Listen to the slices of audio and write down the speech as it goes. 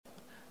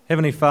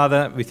Heavenly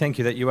Father, we thank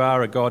you that you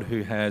are a God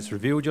who has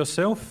revealed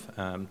yourself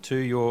to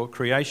your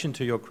creation,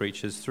 to your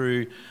creatures,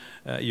 through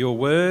your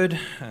word,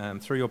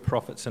 through your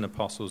prophets and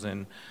apostles.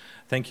 And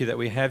thank you that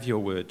we have your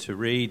word to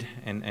read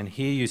and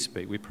hear you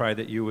speak. We pray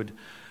that you would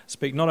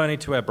speak not only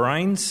to our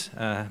brains,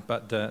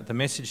 but the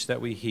message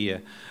that we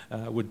hear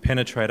would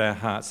penetrate our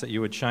hearts, that you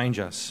would change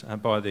us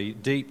by the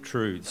deep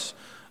truths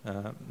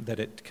that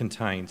it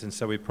contains. And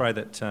so we pray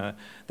that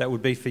that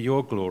would be for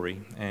your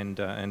glory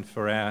and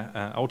for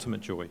our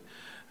ultimate joy.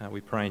 We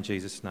pray in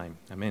Jesus' name.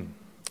 Amen.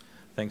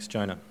 Thanks,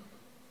 Jonah.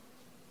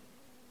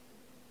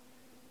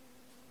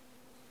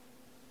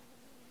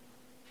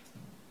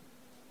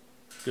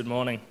 Good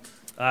morning.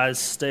 As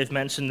Steve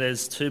mentioned,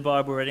 there's two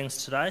Bible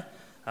readings today.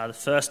 The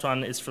first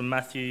one is from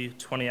Matthew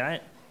 28,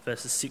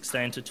 verses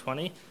 16 to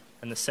 20,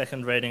 and the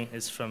second reading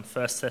is from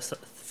 1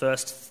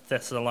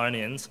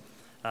 Thessalonians,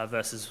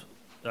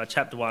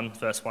 chapter 1,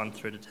 verse 1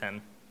 through to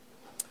 10.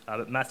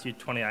 But Matthew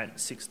 28,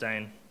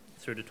 16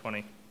 through to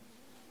 20.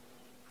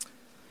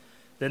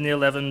 Then the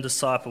 11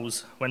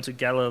 disciples went to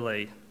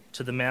Galilee,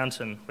 to the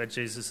mountain where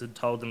Jesus had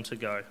told them to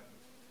go.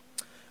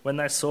 When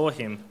they saw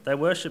him, they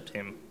worshipped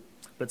him,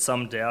 but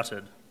some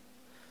doubted.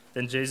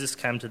 Then Jesus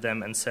came to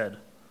them and said,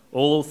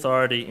 "All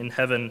authority in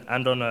heaven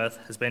and on earth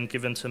has been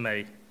given to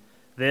me.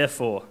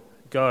 Therefore,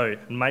 go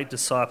and make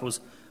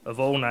disciples of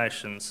all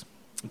nations,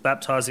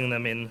 baptizing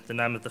them in the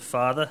name of the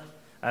Father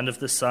and of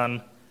the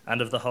Son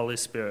and of the Holy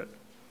Spirit,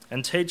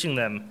 and teaching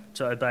them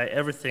to obey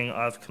everything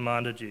I have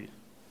commanded you.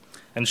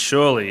 And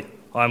surely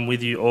I am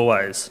with you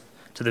always,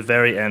 to the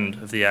very end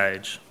of the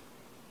age."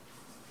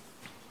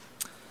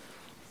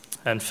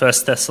 And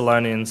 1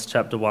 Thessalonians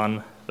chapter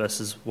 1,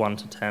 verses 1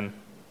 to 10.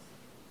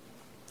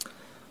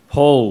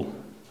 Paul,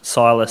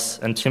 Silas,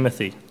 and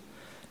Timothy,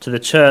 to the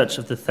church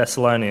of the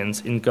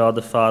Thessalonians in God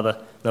the Father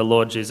and the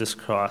Lord Jesus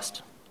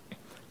Christ.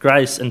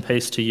 Grace and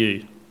peace to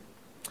you.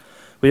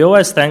 We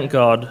always thank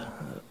God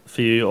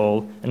for you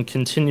all and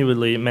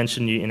continually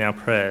mention you in our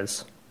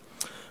prayers.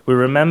 We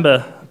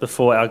remember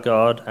before our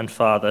God and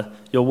Father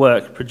your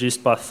work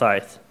produced by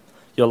faith,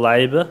 your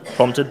labour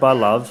prompted by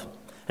love,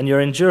 and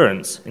your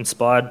endurance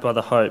inspired by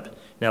the hope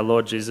in our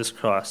Lord Jesus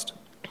Christ.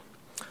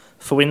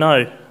 For we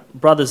know,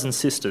 brothers and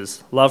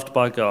sisters, loved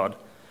by God,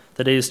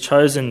 that he has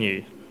chosen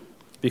you,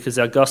 because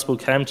our gospel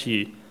came to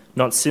you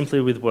not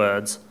simply with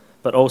words,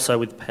 but also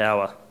with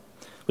power,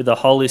 with the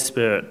Holy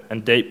Spirit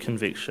and deep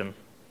conviction.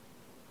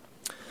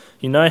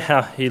 You know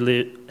how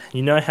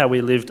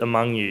we lived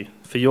among you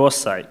for your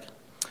sake.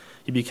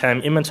 You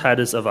became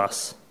imitators of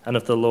us and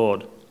of the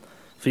Lord,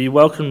 for you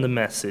welcomed the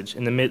message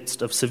in the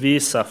midst of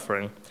severe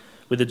suffering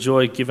with the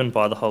joy given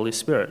by the Holy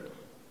Spirit.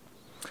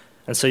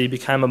 And so you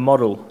became a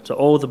model to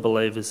all the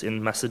believers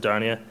in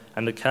Macedonia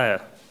and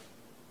Achaia.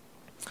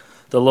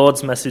 The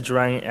Lord's message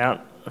rang out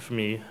from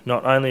you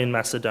not only in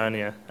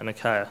Macedonia and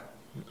Achaia.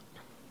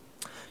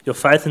 Your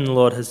faith in the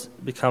Lord has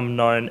become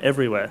known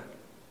everywhere.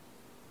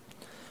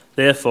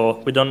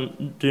 Therefore, we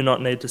do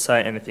not need to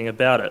say anything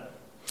about it,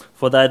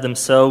 for they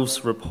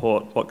themselves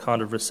report what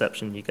kind of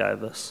reception you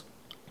gave us.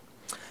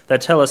 They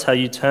tell us how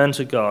you turned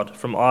to God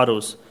from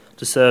idols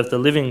to serve the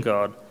living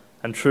God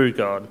and true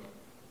God,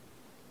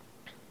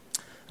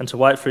 and to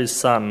wait for his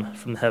Son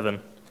from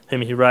heaven,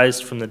 whom he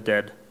raised from the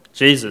dead,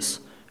 Jesus,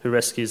 who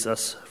rescues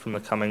us from the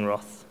coming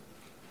wrath.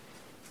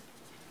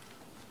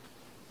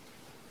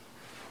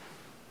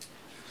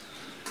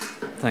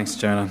 Thanks,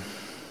 Jonah.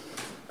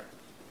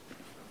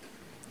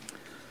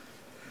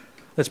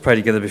 Let's pray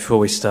together before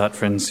we start,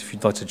 friends. If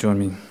you'd like to join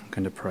me, I'm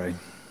going to pray.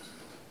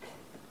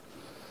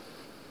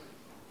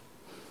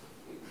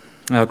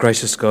 Our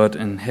gracious God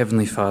and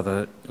Heavenly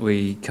Father,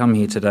 we come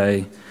here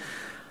today.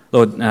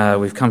 Lord,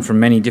 we've come from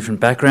many different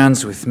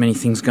backgrounds with many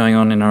things going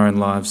on in our own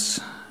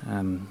lives.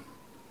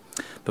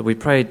 But we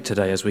pray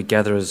today as we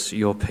gather as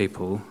your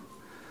people,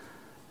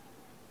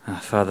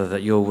 Father,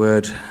 that your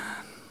word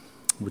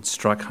would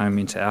strike home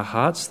into our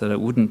hearts, that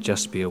it wouldn't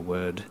just be a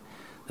word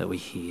that we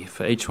hear.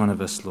 For each one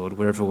of us, Lord,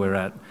 wherever we're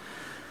at,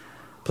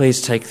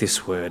 please take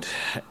this word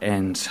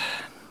and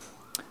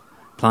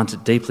plant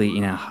it deeply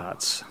in our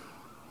hearts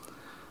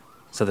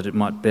so that it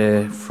might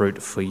bear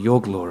fruit for your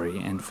glory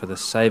and for the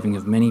saving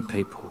of many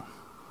people.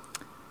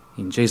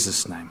 In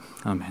Jesus' name,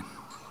 amen.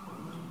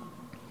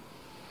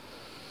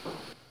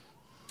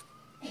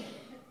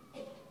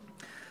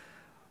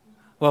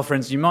 Well,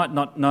 friends, you might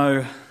not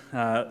know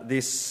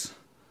this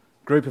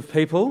group of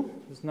people.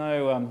 There's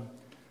no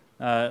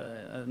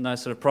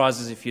sort of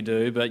prizes if you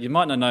do, but you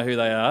might not know who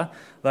they are.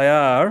 They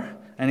are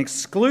an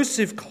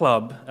exclusive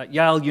club at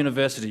Yale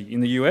University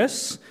in the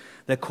US.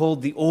 They're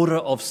called the Order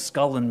of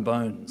Skull and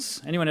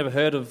Bones. Anyone ever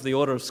heard of the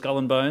Order of Skull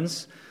and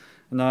Bones?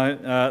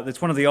 No,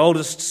 it's one of the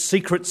oldest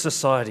secret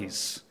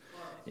societies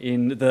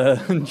in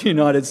the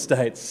United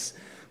States.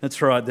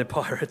 That's right, they're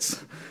pirates.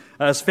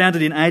 It was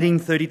founded in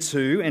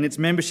 1832, and its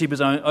membership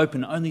is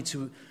open only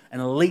to an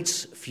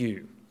elite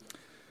few.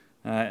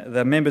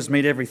 The members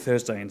meet every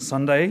Thursday and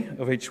Sunday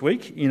of each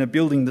week in a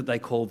building that they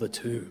call the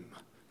Tomb.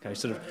 Okay,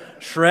 sort of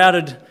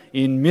shrouded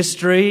in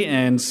mystery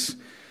and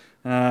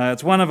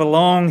It's one of a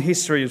long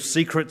history of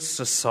secret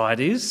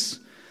societies,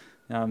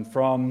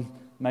 from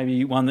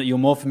maybe one that you're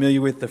more familiar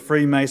with, the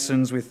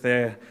Freemasons with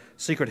their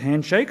secret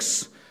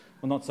handshakes,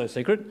 well, not so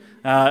secret,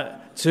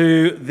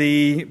 to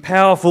the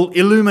powerful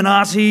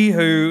Illuminati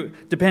who,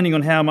 depending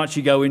on how much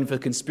you go in for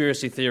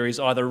conspiracy theories,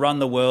 either run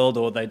the world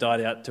or they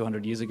died out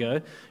 200 years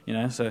ago,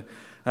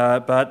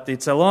 but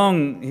it's a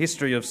long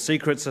history of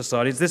secret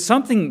societies. There's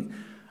something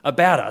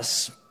about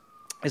us,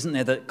 isn't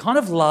there, that kind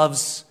of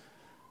loves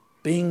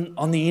being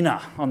on the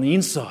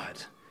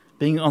inside.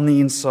 Being on the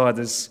inside.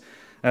 There's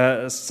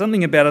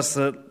something about us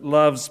that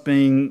loves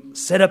being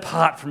set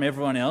apart from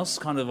everyone else,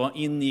 kind of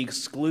in the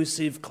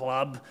exclusive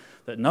club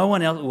that no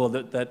one else, well,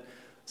 that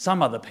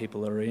some other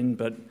people are in,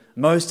 but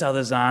most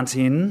others aren't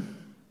in.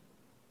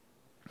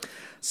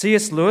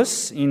 C.S.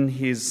 Lewis, in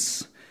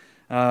his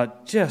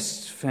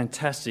just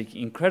fantastic,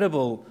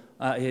 incredible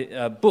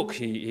book,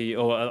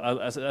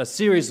 a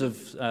series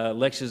of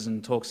lectures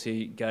and talks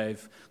he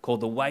gave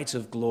called The Weight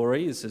of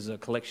Glory. This is a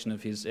collection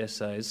of his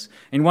essays.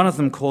 In one of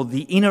them called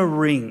The Inner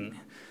Ring,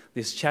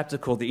 this chapter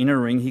called The Inner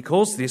Ring, he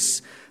calls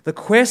this the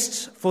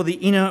quest for the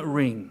inner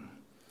ring.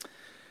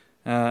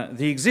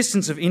 The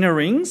existence of inner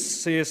rings,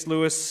 C.S.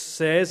 Lewis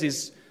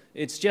says,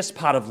 it's just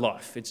part of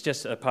life. It's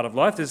just a part of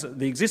life. There's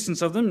the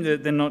existence of them.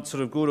 They're not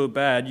sort of good or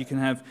bad. You can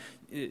have,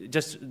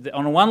 just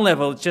on one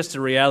level, it's just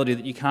a reality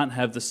that you can't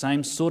have the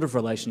same sort of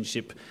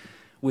relationship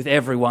with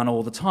everyone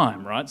all the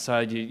time, right? So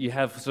you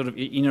have sort of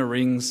inner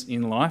rings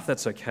in life.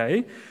 That's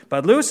okay.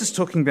 But Lewis is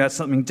talking about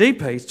something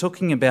deeper. He's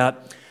talking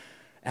about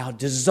our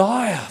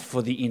desire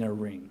for the inner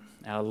ring,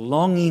 our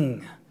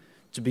longing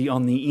to be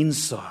on the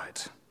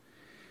inside.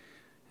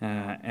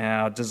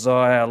 Our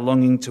desire,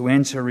 longing to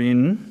enter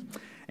in,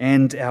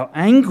 and our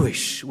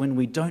anguish when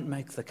we don't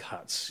make the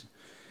cuts.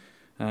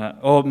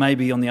 Or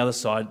maybe on the other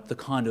side, the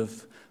kind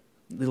of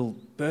little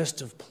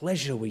burst of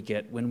pleasure we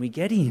get when we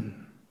get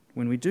in,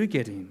 when we do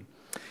get in.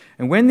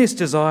 And when this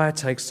desire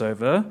takes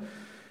over,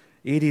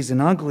 it is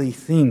an ugly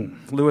thing.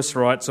 Lewis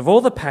writes, of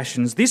all the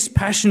passions, this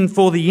passion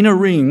for the inner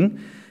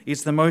ring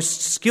is the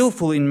most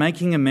skillful in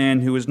making a man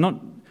who is not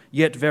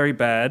yet very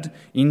bad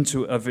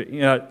into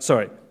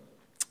a...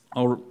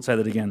 I'll say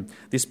that again.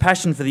 This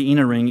passion for the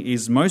inner ring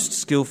is most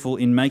skillful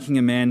in making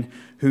a man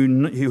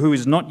who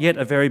is not yet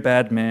a very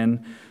bad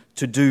man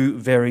to do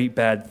very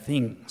bad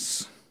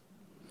things.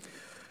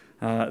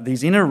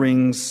 These inner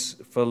rings,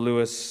 for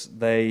Lewis,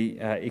 they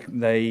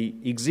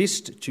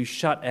exist to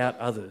shut out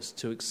others,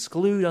 to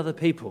exclude other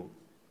people.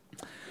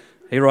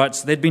 He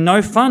writes, there'd be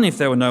no fun if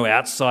there were no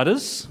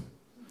outsiders.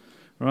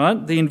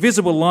 Right? The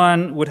invisible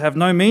line would have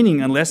no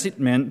meaning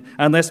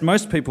unless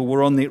most people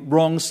were on the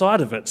wrong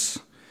side of it.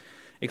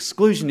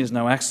 Exclusion is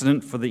no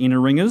accident for the inner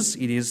ringers.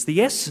 It is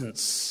the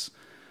essence.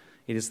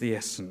 It is the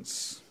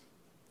essence.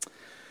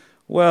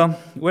 Well,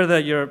 whether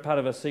you're a part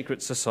of a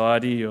secret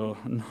society or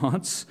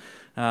not,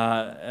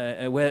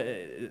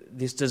 where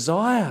this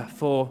desire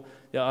for,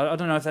 I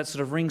don't know if that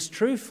sort of rings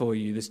true for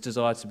you, this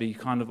desire to be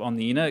kind of on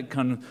the inner, it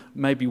kind of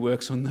maybe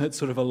works on that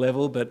sort of a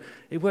level, but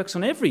it works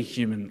on every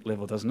human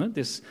level, doesn't it?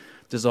 This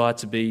desire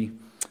to be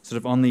sort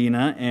of on the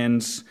inner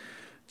and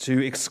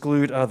to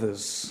exclude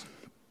others.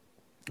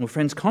 Well,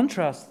 friends,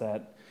 contrast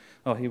that.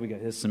 Oh, here we go.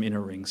 There's some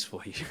inner rings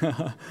for you.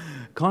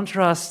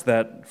 Contrast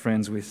that,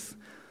 friends, with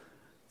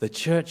the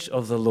Church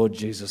of the Lord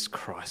Jesus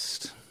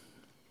Christ.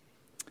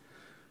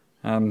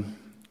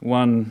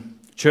 One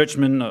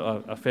churchman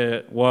a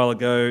fair while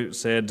ago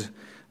said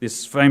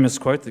this famous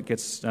quote that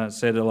gets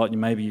said a lot.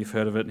 Maybe you've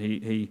heard of it.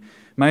 He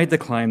made the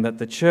claim that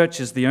the church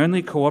is the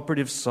only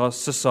cooperative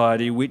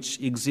society which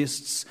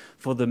exists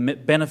for the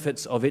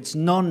benefits of its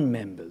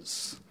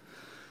non-members.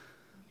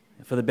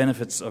 For the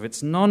benefits of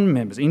its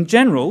non-members. In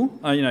general,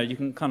 you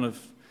can kind of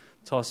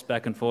toss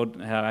back and forth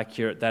how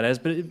accurate that is,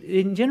 but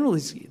in general,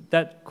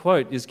 that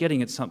quote is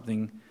getting at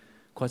something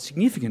quite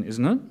significant,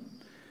 isn't it?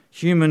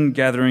 Human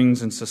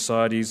gatherings and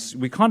societies,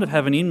 we kind of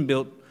have an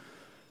inbuilt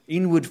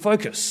inward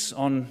focus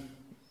on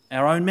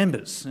our own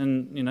members.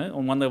 And,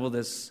 on one level,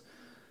 that's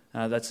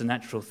a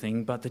natural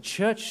thing, but the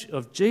Church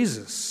of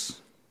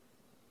Jesus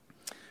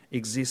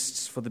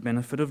exists for the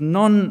benefit of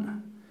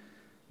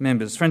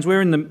non-members. Friends,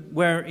 we're in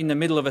the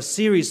middle of a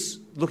series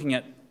looking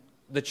at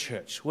the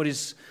church. What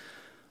is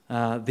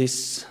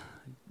this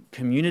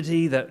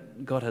community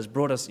that God has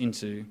brought us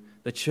into?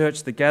 The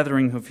church, the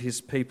gathering of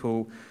his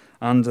people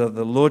under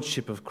the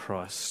lordship of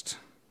Christ.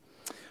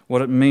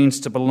 What it means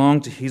to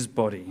belong to his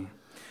body.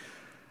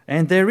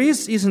 And there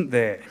is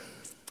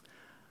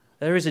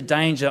a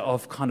danger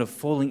of kind of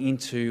falling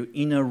into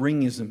inner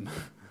ringism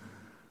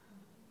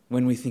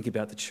when we think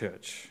about the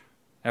church.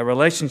 Our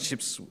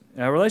relationships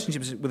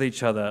with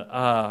each other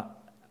are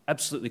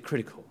absolutely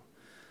critical.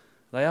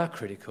 They are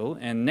critical,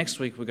 and next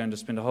week we're going to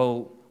spend a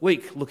whole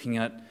week looking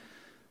at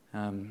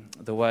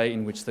the way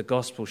in which the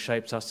gospel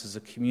shapes us as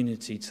a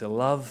community to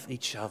love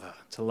each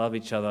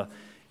other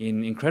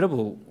in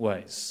incredible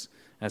ways,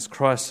 as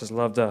Christ has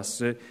loved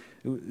us. It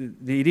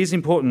is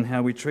important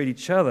how we treat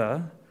each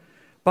other,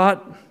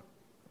 but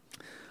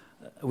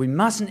we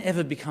mustn't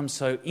ever become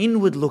so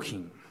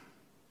inward-looking,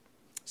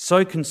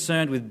 so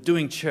concerned with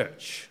doing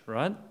church,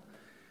 right,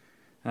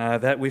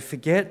 that we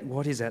forget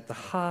what is at the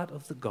heart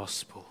of the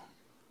gospel,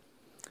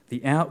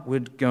 the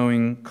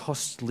outward-going,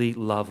 costly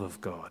love of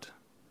God.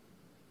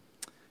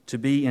 To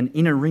be an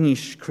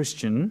inner-ringish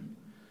Christian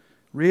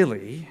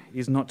really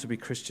is not to be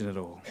Christian at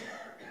all.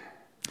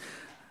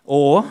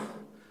 Or,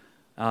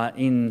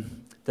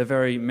 in the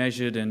very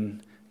measured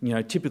and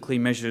typically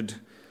measured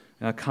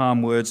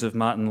calm words of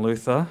Martin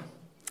Luther,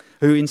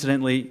 who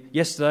incidentally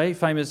yesterday,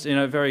 famous,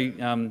 very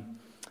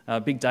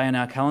big day in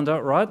our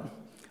calendar, right?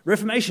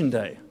 Reformation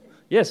Day.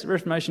 Yes,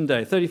 Reformation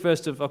Day,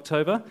 31st of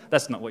October.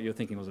 That's not what you were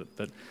thinking, was it?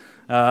 But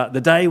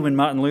the day when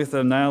Martin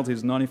Luther nailed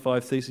his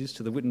 95 Theses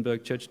to the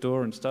Wittenberg church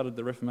door and started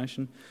the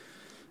Reformation.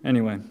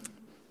 Anyway,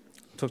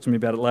 talk to me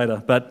about it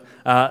later. But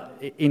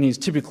in his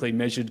typically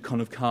measured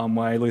kind of calm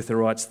way, Luther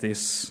writes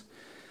this.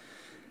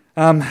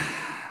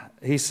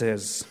 He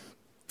says,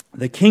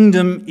 The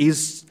kingdom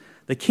is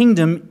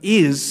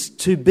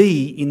to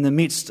be in the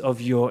midst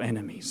of your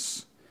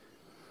enemies.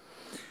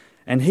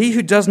 And he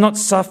who does not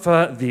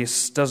suffer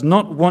this does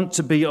not want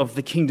to be of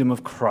the kingdom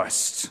of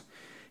Christ.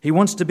 He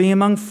wants to be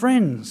among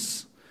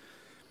friends,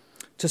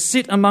 to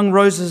sit among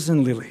roses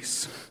and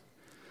lilies,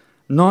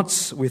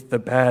 not with the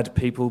bad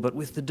people, but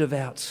with the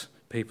devout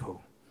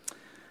people.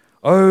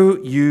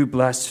 O you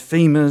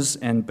blasphemers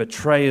and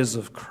betrayers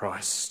of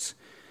Christ,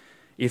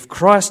 if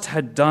Christ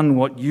had done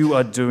what you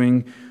are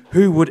doing,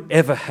 who would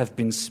ever have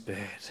been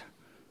spared?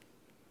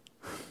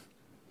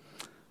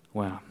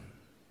 Wow.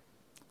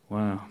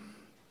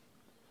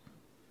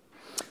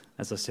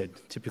 As I said,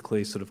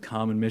 typically sort of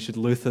calm and measured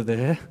Luther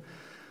there.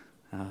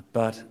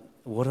 But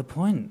what a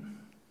point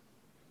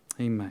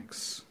he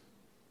makes.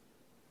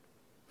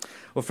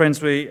 Well,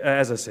 friends,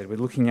 as I said, we're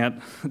looking at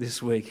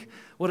this week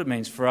what it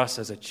means for us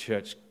as a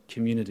church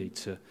community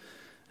to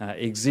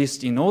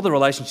exist in all the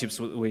relationships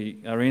we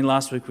are in.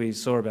 Last week we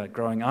saw about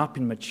growing up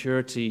in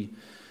maturity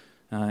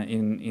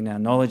in our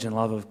knowledge and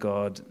love of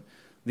God.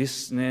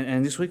 This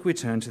week we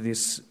turn to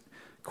this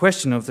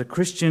question of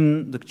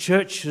the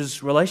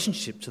church's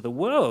relationship to the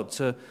world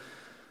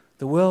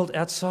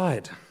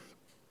outside.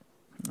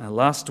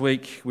 Last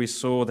week we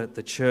saw that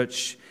the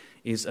church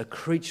is a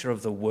creature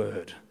of the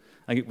Word.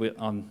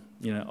 I'm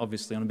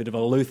obviously on a bit of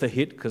a Luther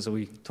hit because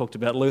we talked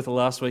about Luther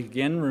last week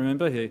again.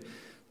 Remember, he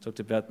talked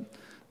about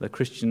the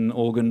Christian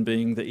organ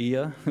being the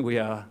ear. We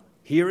are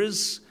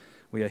hearers.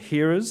 We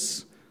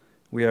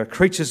are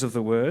creatures of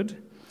the Word.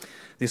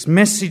 This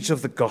message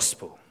of the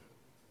gospel,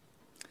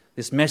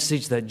 this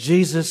message that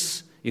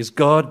Jesus is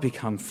God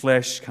become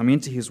flesh, come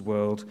into his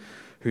world,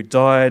 who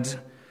died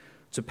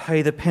to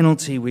pay the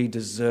penalty we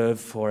deserve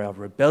for our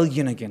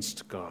rebellion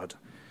against God,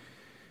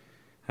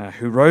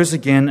 who rose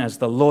again as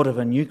the Lord of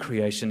a new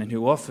creation and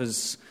who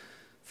offers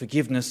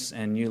forgiveness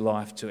and new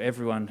life to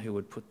everyone who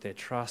would put their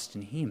trust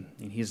in him,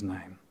 in his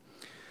name.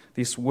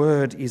 This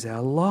word is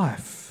our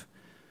life.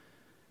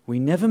 We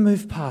never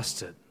move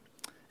past it.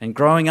 And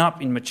growing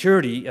up in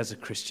maturity as a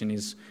Christian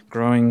is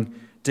growing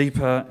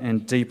deeper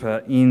and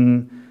deeper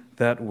in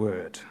that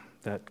word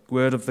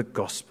of the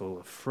gospel,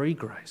 of free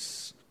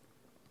grace,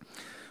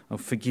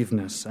 of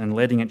forgiveness, and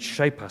letting it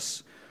shape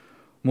us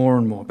more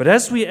and more. But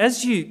as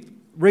you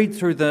read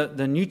through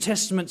the New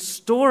Testament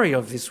story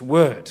of this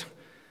word,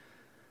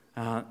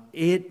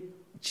 it's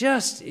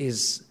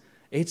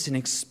an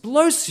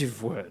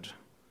explosive word,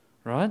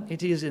 right?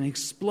 It is an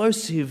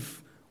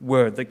explosive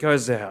word that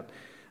goes out.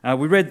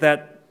 We read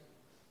that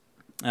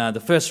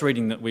the first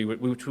reading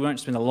which we won't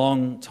spend a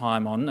long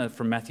time on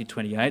from Matthew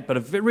 28, but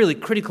a really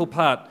critical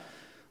part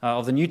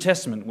of the New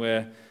Testament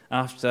where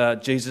after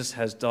Jesus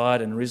has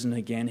died and risen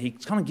again, he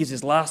kind of gives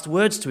his last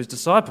words to his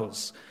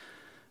disciples,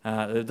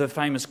 the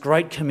famous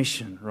Great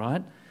Commission,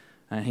 right?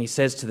 And he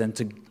says to them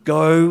to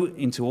go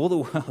into all the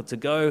world, to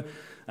go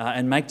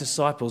and make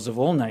disciples of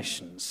all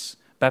nations,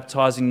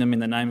 baptizing them in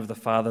the name of the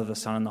Father, the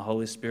Son, and the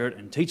Holy Spirit,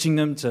 and teaching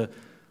them to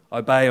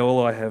obey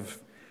all I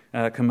have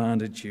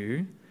commanded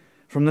you.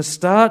 From the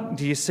start,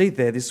 do you see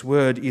there, this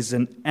word is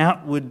an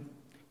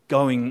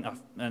outward-going,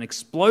 an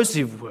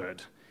explosive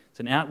word. It's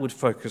an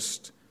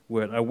outward-focused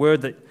word, a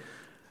word that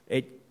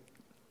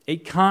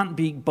it can't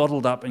be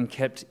bottled up and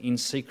kept in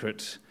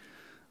secret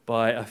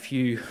by a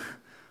few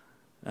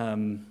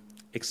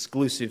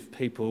exclusive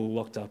people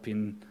locked up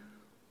in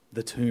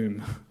the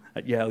tomb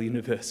at Yale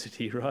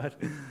University, right?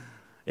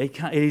 It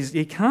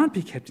can't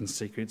be kept in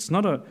secret. It's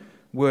not a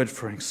word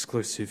for an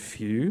exclusive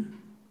few.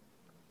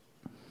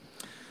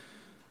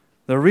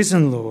 The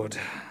risen Lord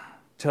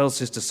tells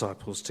his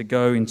disciples to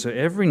go into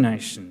every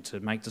nation, to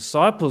make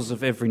disciples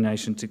of every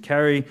nation, to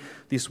carry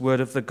this word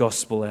of the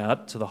gospel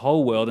out to the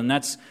whole world. And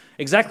that's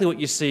exactly what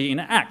you see in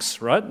Acts,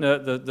 right?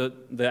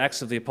 The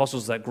Acts of the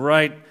Apostles, that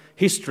great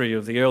history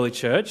of the early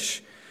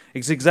church.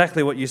 It's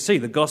exactly what you see.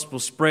 The gospel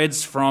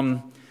spreads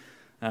from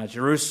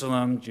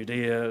Jerusalem,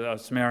 Judea,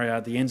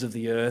 Samaria, the ends of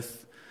the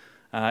earth.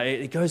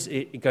 It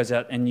goes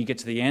out, and you get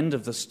to the end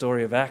of the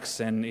story of Acts,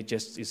 and it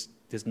just is.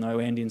 There's no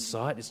end in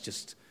sight. It's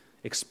just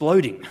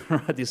exploding,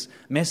 right? This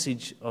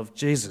message of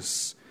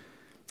Jesus.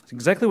 It's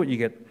exactly what you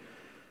get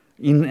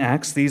in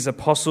Acts, these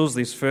apostles,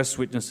 these first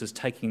witnesses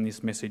taking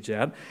this message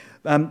out.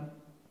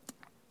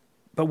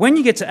 But when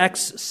you get to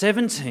Acts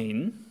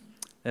 17,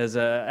 there's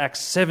Acts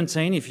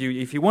 17, if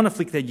you want to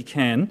flick there you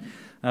can,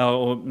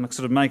 or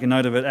sort of make a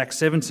note of it, Acts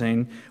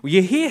 17, well,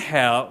 you hear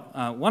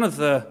how one of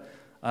the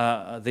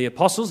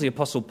apostles, the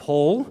Apostle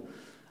Paul,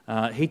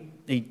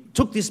 he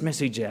took this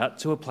message out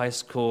to a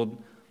place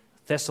called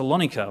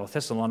Thessalonica,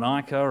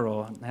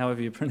 or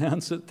however you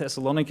pronounce it,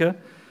 Thessalonica,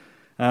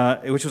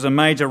 which was a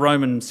major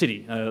Roman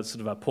city, sort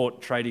of a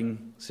port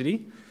trading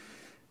city.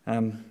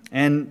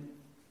 And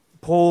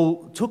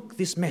Paul took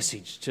this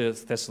message to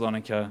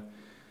Thessalonica,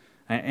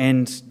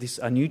 and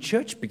a new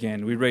church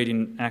began. We read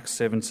in Acts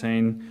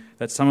 17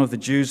 that some of the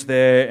Jews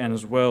there, and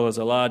as well as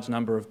a large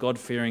number of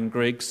God-fearing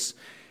Greeks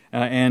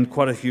and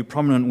quite a few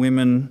prominent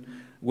women,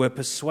 were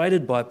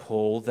persuaded by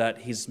Paul that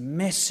his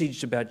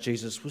message about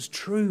Jesus was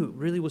true,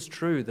 really was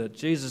true, that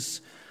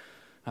Jesus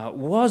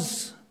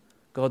was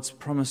God's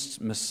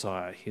promised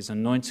Messiah, his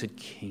anointed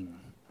king,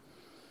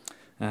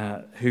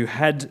 who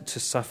had to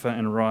suffer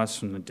and rise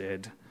from the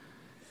dead.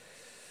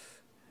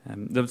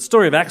 The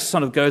story of Acts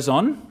sort of goes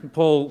on.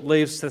 Paul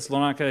leaves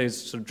Thessalonica,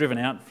 he's sort of driven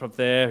out from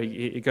there.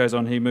 He goes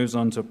on, he moves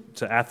on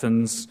to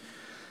Athens.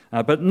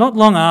 But not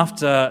long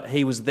after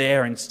he was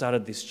there and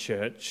started this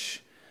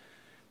church,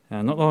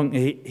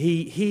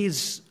 he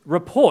hears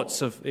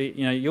reports of,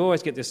 you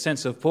always get this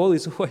sense of Paul,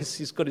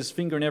 he's got his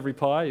finger in every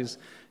pie, he's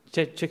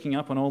checking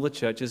up on all the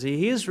churches. He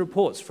hears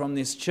reports from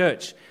this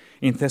church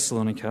in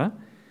Thessalonica,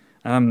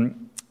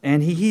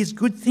 and he hears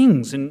good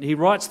things, and he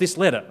writes this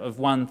letter of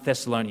 1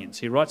 Thessalonians.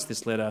 He writes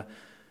this letter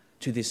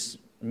to this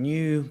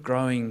new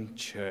growing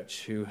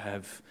church who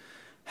have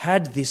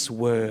had this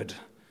word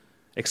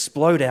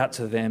explode out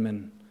to them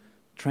and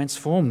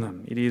transform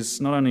them. It is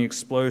not only an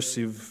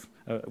explosive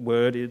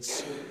word,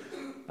 it's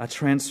a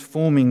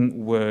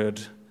transforming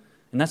word.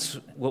 And that's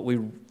what we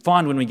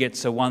find when we get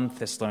to 1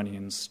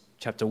 Thessalonians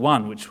chapter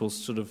 1, which we'll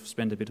sort of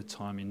spend a bit of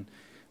time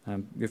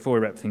in before we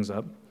wrap things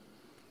up.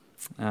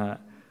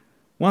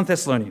 1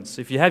 Thessalonians.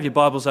 If you have your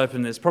Bibles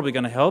open, it's probably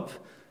going to help.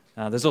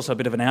 There's also a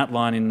bit of an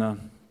outline in the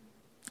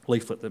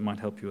leaflet that might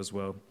help you as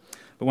well.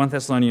 But 1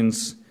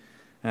 Thessalonians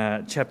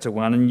chapter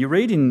 1, and you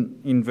read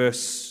in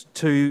verse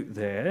 2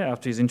 there,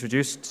 after he's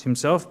introduced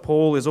himself,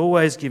 Paul is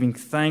always giving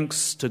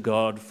thanks to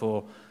God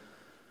for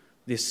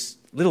this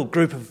little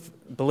group of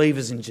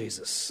believers in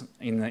Jesus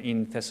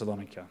in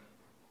Thessalonica.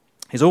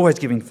 He's always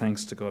giving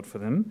thanks to God for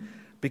them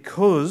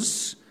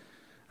because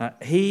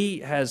he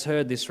has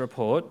heard this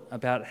report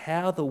about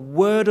how the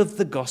word of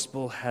the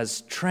gospel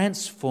has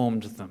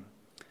transformed them,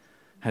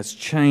 has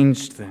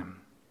changed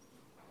them.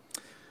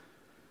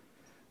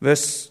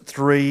 Verse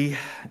 3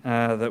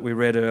 that we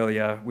read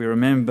earlier, we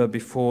remember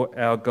before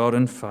our God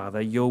and Father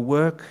your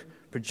work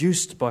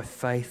produced by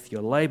faith,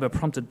 your labour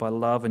prompted by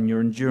love, and your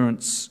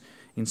endurance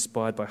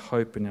inspired by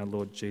hope in our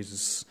Lord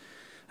Jesus.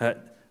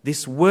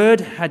 This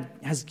word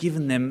has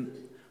given them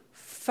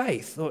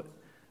faith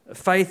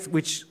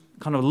which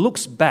kind of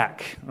looks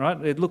back,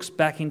 right? It looks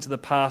back into the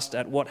past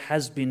at what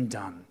has been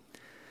done,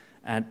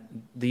 at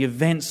the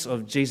events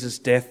of Jesus'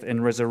 death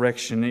and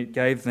resurrection. It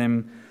gave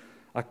them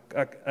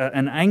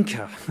an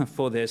anchor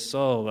for their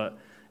soul.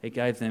 It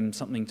gave them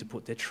something to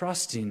put their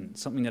trust in,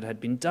 something that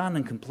had been done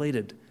and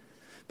completed.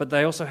 But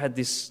they also had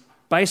this,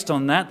 based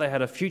on that, they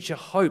had a future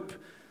hope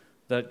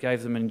that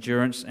gave them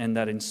endurance and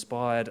that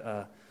inspired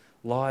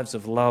lives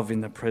of love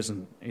in the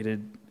present.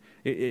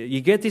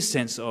 You get this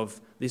sense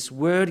of this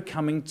word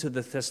coming to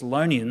the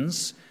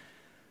Thessalonians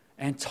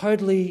and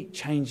totally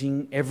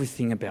changing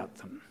everything about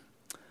them.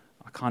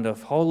 A kind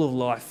of whole of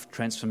life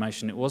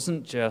transformation. It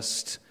wasn't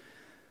just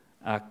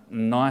a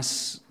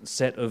nice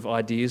set of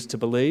ideas to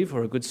believe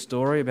or a good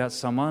story about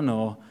someone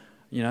or,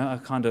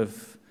 a kind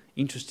of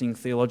interesting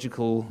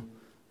theological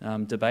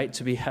debate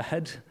to be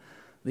had.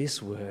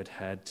 This word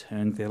had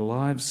turned their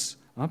lives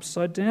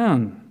upside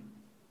down.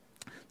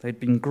 They'd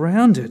been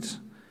grounded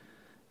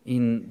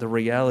in the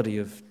reality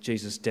of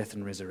Jesus' death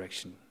and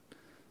resurrection.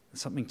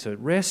 Something to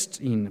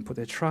rest in and put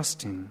their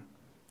trust in,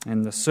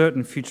 and the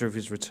certain future of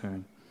his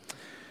return.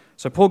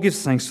 So Paul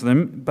gives thanks to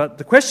them, but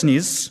the question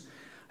is,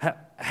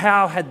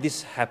 how had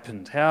this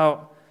happened?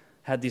 How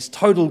had this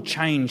total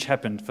change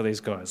happened for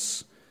these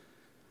guys?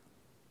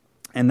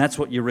 And that's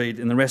what you read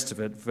in the rest of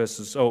it,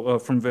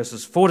 from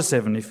verses 4 to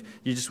 7. If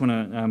you just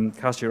want to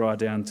cast your eye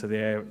down to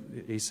there,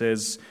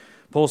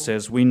 Paul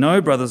says, "We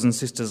know, brothers and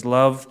sisters,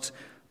 loved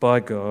by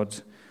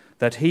God,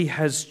 that he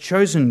has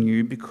chosen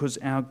you because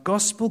our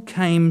gospel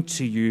came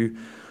to you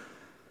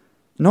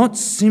not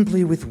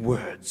simply with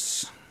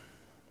words,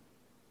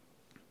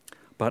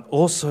 but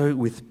also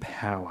with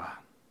power,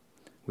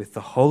 with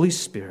the Holy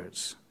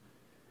Spirit,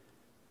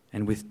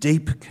 and with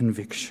deep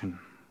conviction.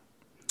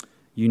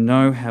 You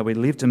know how we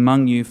lived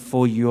among you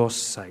for your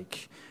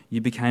sake. You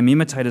became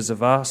imitators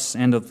of us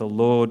and of the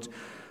Lord,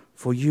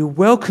 for you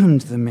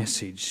welcomed the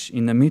message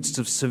in the midst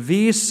of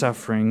severe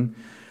suffering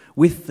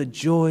with the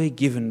joy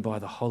given by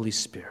the Holy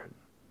Spirit.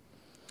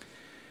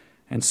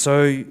 And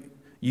so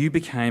you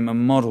became a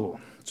model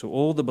to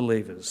all the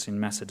believers in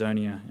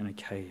Macedonia and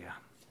Achaia."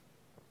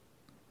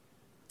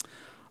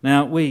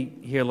 Now, we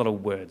hear a lot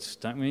of words,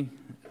 don't we?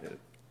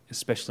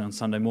 Especially on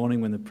Sunday morning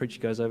when the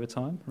preacher goes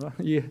overtime, right?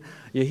 You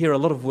hear a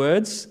lot of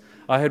words.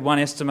 I heard one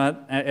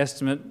estimate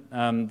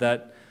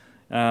that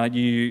I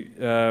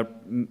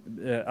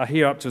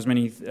hear up to as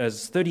many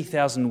as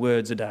 30,000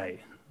 words a day,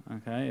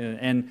 okay?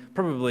 And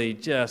probably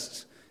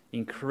just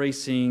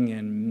increasing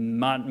and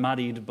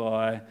muddied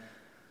by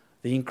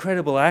the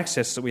incredible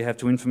access that we have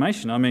to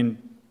information. I mean,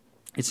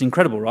 it's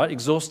incredible, right?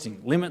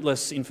 Exhausting,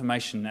 limitless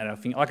information at our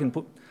finger. I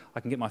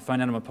can get my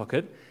phone out of my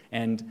pocket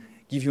and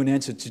give you an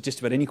answer to just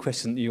about any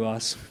question that you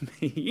ask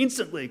me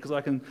instantly, because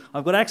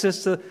I've got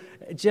access to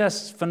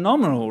just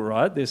phenomenal,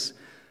 right?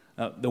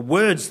 The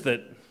words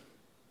that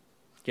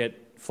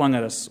get flung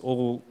at us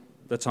all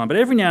the time. But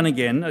every now and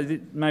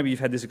again, maybe you've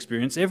had this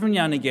experience, every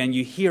now and again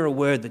you hear a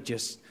word that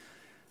just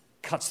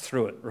cuts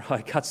through it,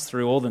 right? Cuts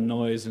through all the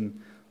noise and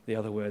the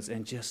other words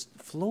and just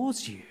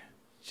floors you.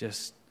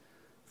 Just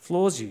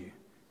floors you.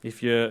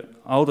 If you're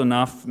old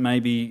enough,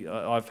 maybe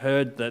I've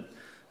heard that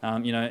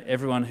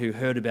everyone who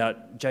heard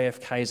about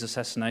JFK's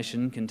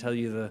assassination can tell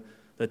you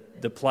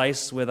the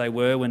place where they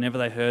were whenever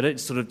they heard it.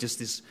 It's sort of just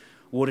this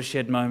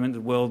watershed moment,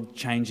 the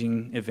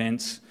world-changing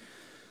event.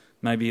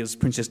 Maybe it was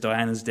Princess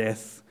Diana's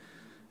death,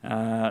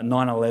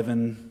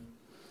 9/11,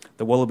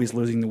 the Wallabies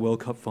losing the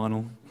World Cup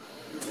final.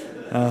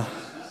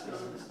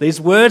 These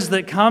words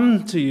that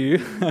come to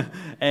you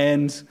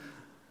and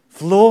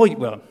floor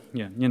you,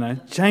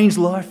 change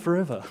life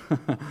forever.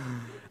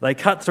 They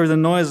cut through the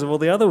noise of all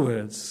the other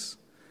words.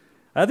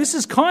 This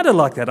is kind of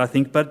like that, I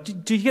think,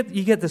 but do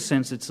you get the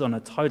sense it's on a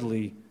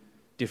totally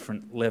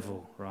different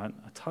level, right?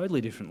 A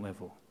totally different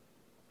level.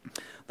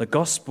 The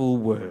gospel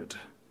word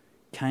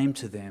came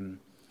to them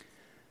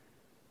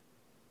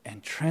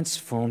and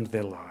transformed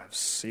their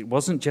lives. It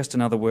wasn't just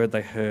another word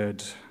they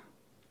heard.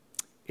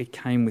 It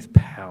came with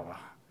power.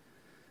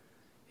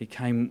 It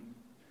came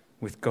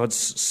with God's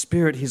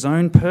Spirit, His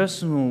own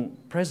personal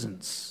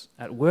presence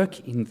at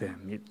work in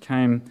them. It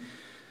came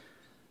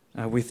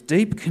with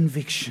deep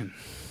conviction.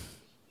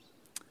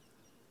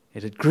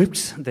 It had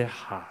gripped their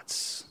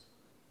hearts.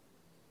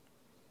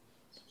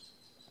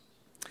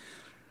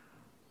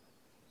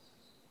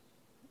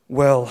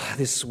 Well,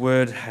 this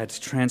word had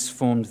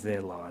transformed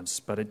their lives,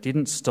 but it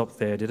didn't stop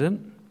there, did it?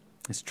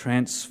 This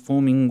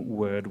transforming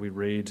word, we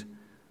read,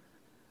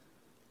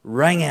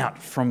 rang out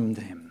from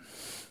them.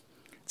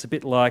 It's a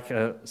bit like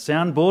a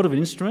soundboard of an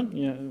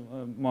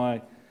instrument.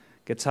 My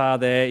guitar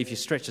there, if you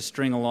stretch a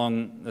string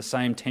along the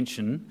same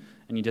tension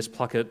and you just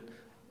pluck it,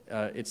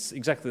 it's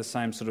exactly the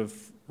same sort of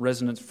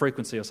resonance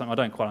frequency or something. I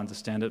don't quite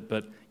understand it,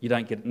 but you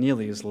don't get it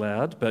nearly as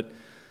loud. But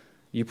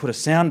you put a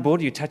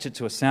soundboard, you attach it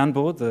to a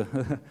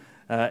soundboard,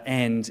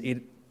 and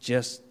it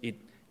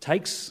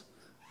takes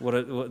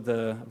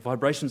the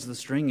vibrations of the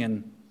string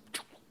and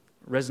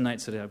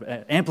resonates it out,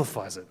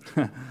 amplifies it,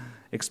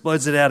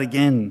 explodes it out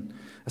again.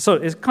 So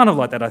it's kind of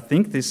like that, I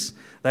think.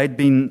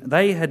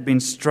 They had been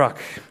struck,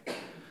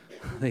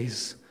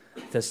 these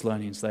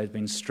Thessalonians, they had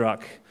been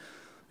struck,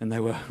 and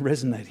they were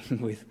resonating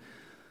with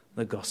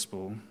the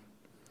gospel.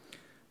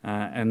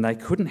 And they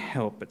couldn't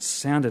help but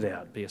sound it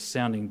out, be a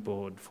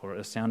soundboard for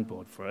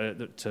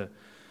it, to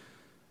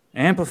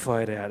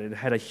amplify it out. It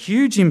had a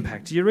huge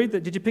impact. Did you read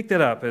that? Did you pick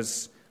that up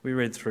as we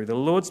read through? The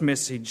Lord's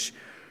message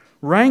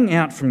rang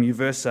out from you,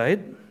 verse 8,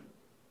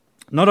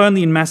 not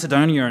only in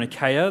Macedonia and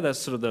Achaia, that's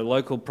sort of the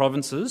local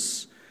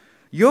provinces.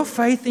 Your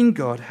faith in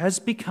God has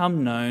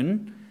become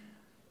known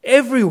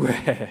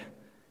everywhere.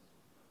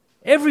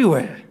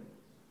 Everywhere.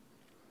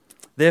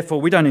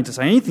 Therefore, we don't need to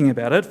say anything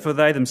about it, for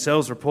they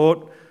themselves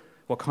report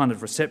what kind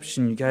of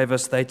reception you gave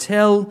us. They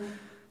tell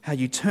how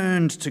you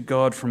turned to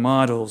God from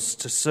idols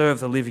to serve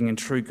the living and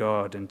true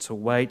God and to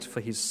wait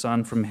for His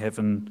Son from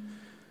heaven,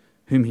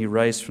 whom He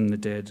raised from the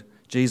dead,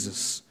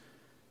 Jesus,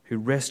 who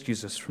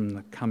rescues us from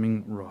the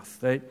coming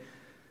wrath.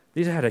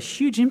 These had a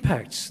huge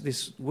impact,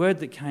 this word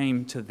that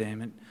came to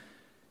them.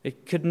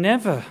 It could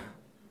never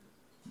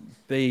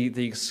be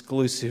the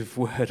exclusive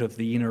word of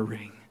the inner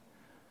ring.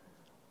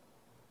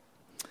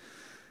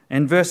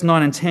 And verse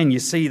 9 and 10, you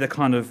see the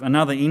kind of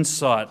another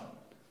insight.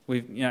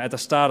 At the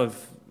start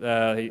of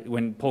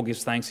when Paul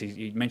gives thanks,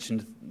 he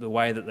mentioned the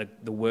way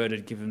that the word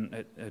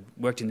had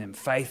worked in them,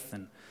 faith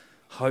and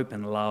hope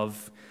and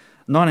love.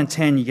 9 and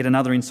 10, you get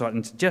another insight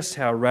into just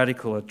how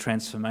radical a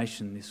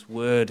transformation this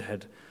word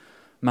had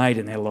made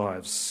in their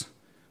lives.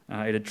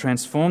 It had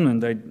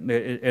transformed them.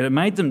 It had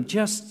made them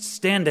just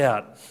stand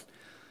out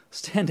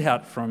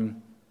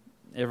from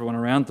everyone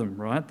around them,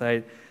 right?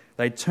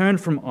 They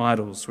turned from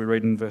idols, we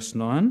read in verse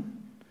 9.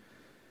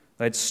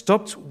 They'd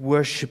stopped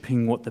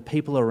worshipping what the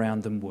people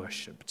around them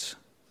worshipped.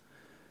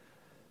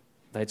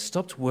 They'd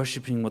stopped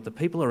worshipping what the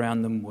people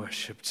around them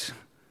worshipped.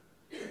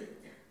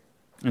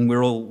 And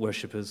we're all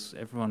worshippers.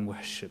 Everyone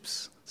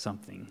worships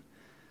something.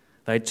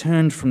 They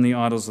turned from the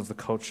idols of the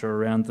culture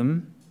around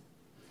them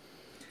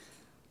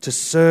to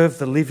serve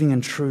the living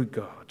and true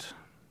God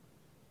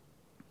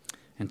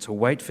and to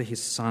wait for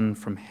His Son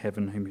from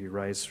heaven, whom He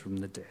raised from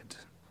the dead.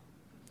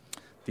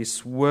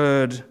 This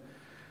word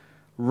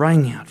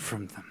rang out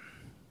from them.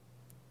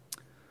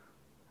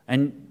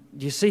 And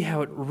you see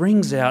how it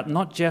rings out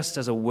not just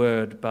as a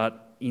word,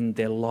 but in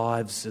their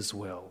lives as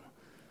well.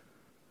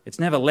 It's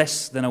never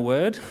less than a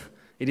word.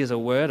 It is a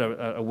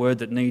word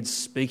that needs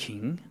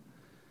speaking.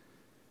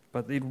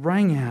 But it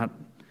rang out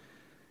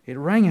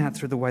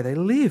through the way they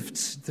lived,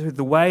 through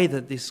the way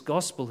that this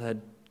gospel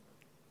had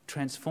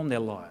transformed their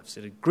lives.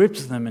 It had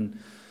gripped them and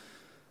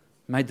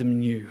made them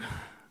new.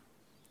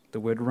 The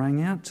word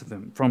rang out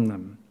from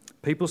them.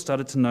 People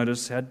started to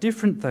notice how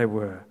different they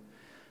were.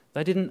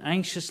 They didn't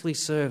anxiously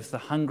serve the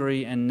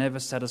hungry and never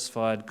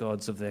satisfied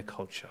gods of their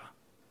culture.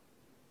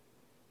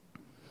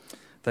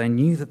 They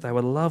knew that they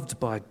were loved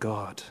by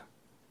God.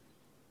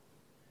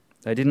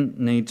 They didn't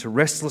need to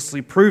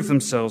restlessly prove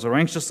themselves or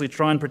anxiously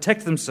try and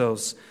protect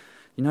themselves.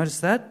 You notice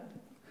that?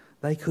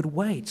 They could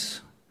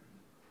wait.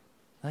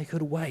 They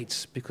could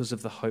wait because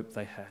of the hope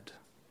they had.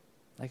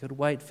 They could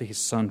wait for his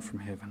Son from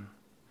heaven.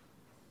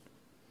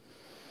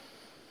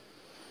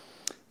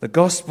 The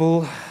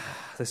gospel,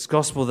 this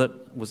gospel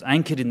that was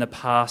anchored in the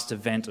past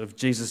event of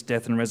Jesus'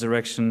 death and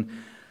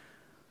resurrection,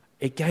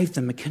 it gave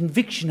them a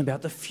conviction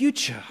about the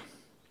future.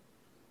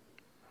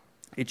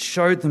 It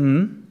showed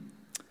them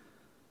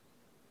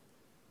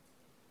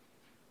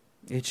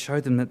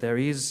that there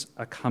is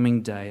a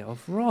coming day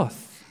of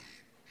wrath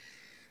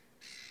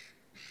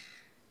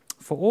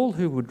for all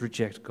who would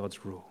reject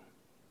God's rule.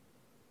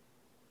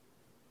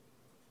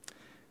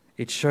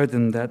 It showed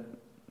them that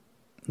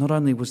not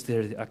only was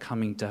there a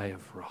coming day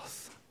of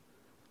wrath,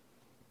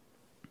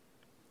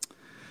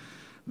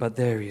 but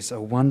there is a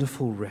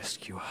wonderful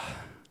rescuer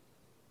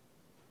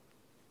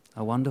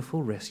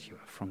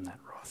from that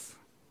wrath,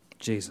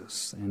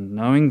 Jesus. And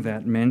knowing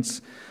that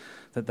meant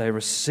that they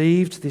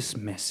received this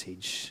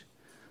message,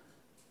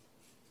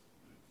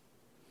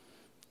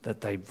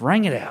 that they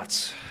rang it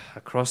out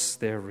across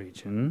their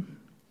region.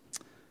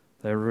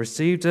 They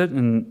received it,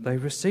 and they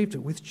received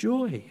it with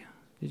joy.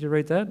 Did you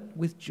read that?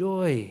 With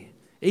joy,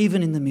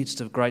 even in the midst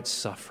of great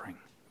suffering.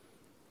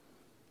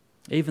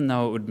 Even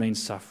though it would mean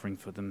suffering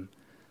for them,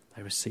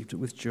 they received it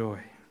with joy.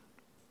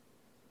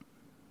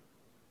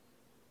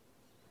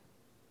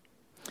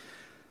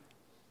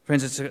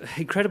 Friends, it's an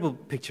incredible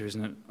picture,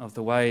 isn't it, of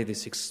the way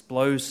this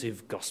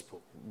explosive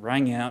gospel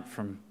rang out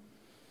from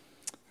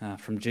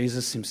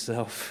Jesus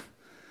himself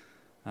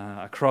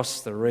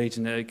across the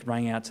region. It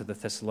rang out to the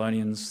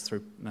Thessalonians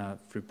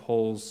through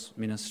Paul's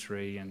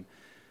ministry, and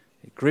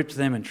it gripped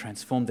them and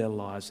transformed their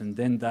lives. And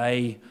then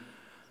they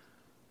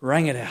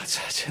rang it out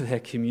to their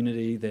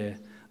community,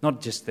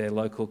 not just their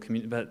local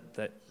community, but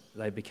that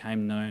they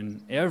became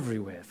known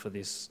everywhere for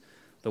this,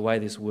 the way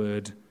this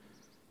word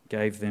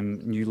gave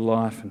them new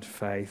life and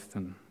faith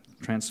and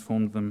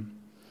transformed them.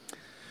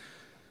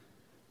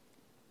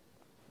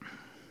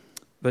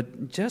 But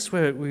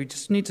we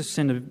just need to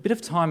spend a bit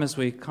of time as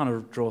we kind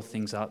of draw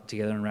things up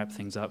together and wrap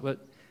things up.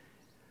 But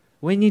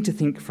we need to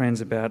think, friends,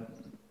 about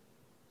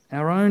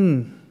our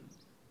own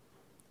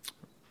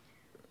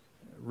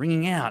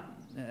ringing out.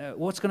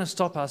 What's going to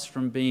stop us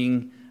from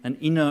being an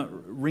inner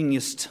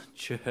ringist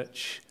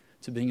church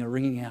to being a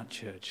ringing out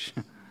church?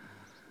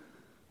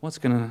 What's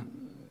going to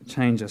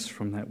change us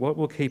from that? What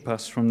will keep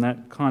us from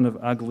that kind of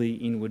ugly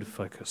inward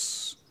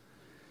focus?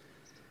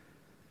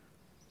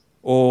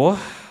 Or,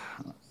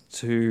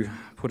 to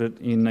put it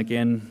in,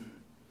 again,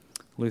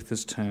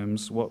 Luther's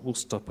terms, what will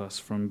stop us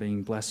from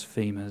being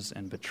blasphemers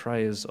and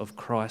betrayers of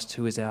Christ,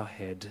 who is our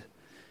head,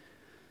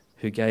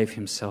 who gave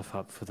himself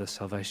up for the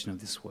salvation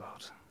of this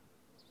world?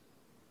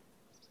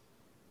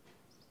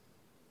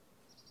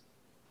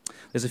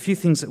 There's a few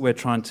things that we're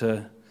trying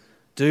to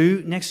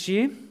do next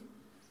year.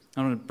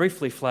 I want to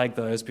briefly flag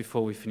those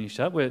before we finish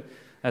up.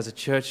 As a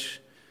church,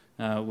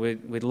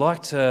 we'd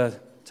like to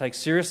take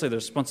seriously the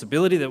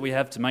responsibility that we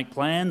have to make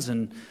plans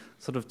and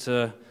sort of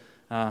to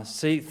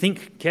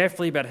think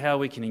carefully about how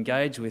we can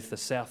engage with the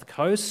South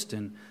Coast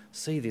and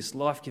see this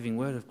life-giving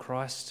word of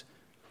Christ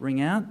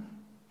ring out.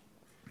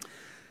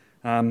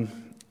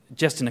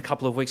 Just in a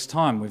couple of weeks'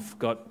 time, we've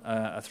got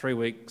a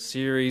 3-week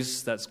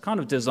series that's kind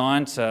of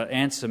designed to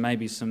answer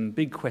maybe some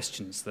big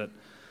questions that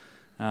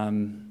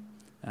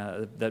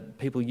that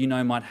people you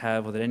know might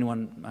have, or that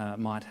anyone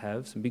might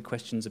have, some big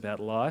questions about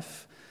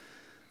life.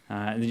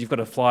 And you've got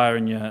a flyer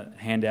in your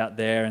handout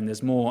there, and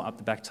there's more up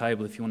the back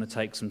table if you want to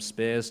take some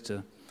spares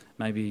to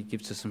maybe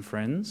give to some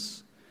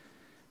friends.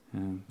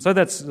 So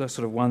that's sort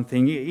of one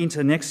thing.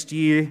 Into next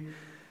year,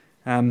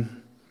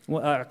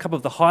 a couple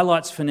of the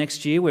highlights for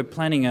next year, we're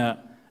planning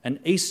a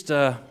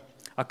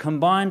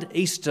combined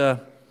Easter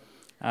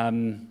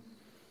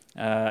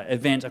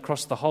event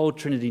across the whole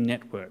Trinity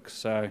network.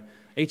 So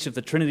each of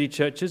the Trinity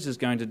churches is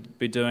going to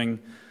be doing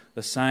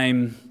the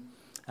same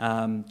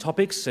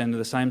topics and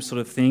the same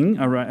sort of thing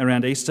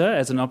around Easter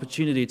as an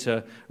opportunity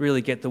to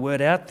really get the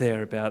word out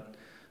there about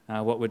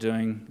what we're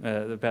doing,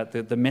 about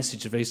the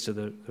message of Easter,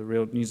 the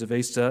real news of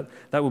Easter.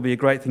 That will be a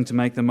great thing to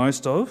make the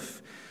most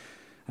of.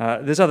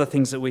 There's other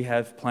things that we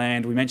have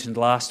planned. We mentioned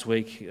last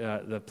week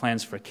the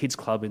plans for a kids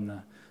club in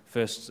the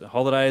first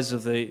holidays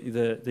of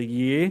the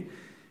year.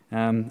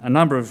 A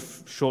number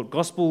of short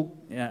gospel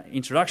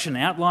introduction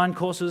outline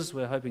courses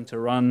we're hoping to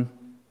run.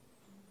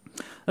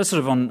 That's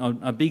sort of on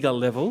a bigger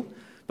level.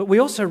 But we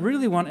also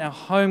really want our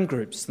home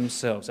groups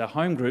themselves, our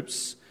home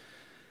groups,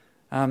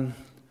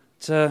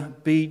 to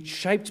be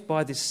shaped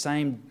by this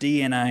same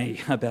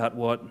DNA about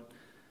what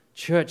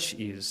church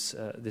is.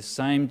 This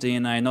same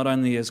DNA, not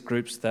only as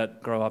groups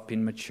that grow up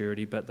in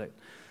maturity, but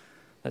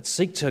that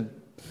seek to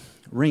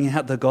ring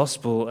out the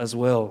gospel as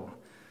well.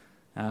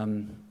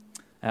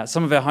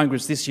 Some of our home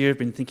groups this year have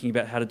been thinking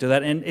about how to do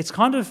that, and it's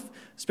kind of,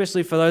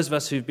 especially for those of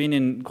us who've been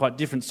in quite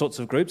different sorts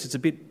of groups, it's a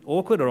bit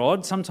awkward or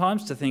odd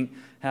sometimes to think,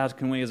 how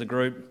can we as a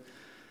group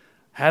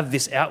have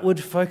this outward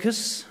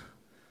focus?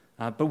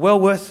 But well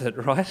worth it,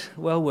 right?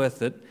 Well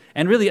worth it.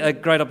 And really a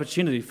great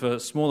opportunity for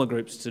smaller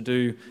groups to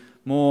do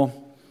more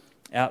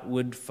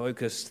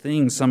outward-focused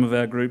things. Some of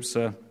our groups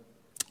are,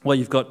 well,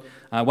 you've got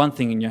one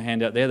thing in your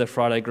handout there. The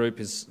Friday group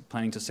is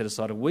planning to set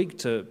aside a week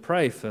to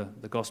pray for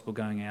the gospel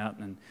going out.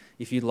 And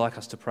if you'd like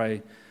us to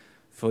pray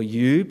for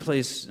you,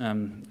 please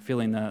fill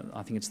in,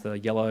 I think it's the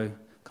yellow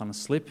kind of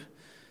slip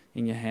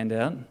in your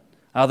handout.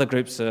 Other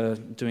groups are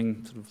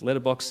doing sort of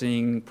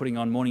letterboxing, putting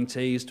on morning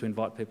teas to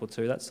invite people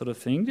to, that sort of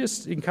thing.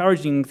 Just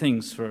encouraging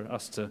things for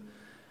us to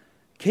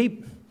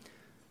keep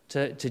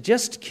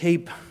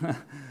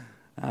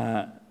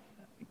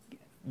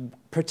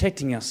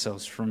protecting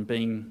ourselves from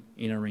being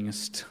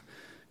inner-ringist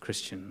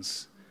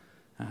Christians,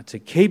 to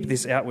keep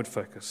this outward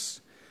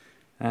focus.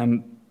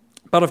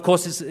 But of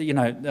course,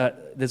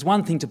 there's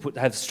one thing to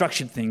have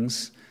structured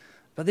things,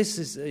 but this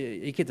is,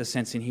 you get the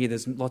sense in here,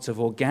 there's lots of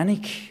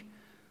organic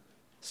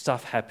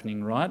stuff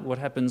happening, right? What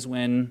happens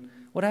when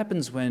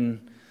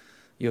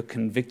you're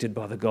convicted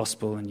by the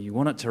gospel and you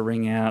want it to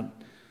ring out?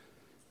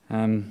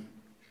 A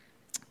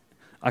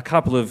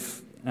couple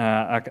of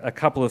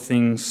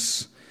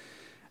things.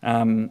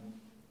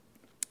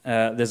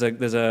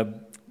 There's a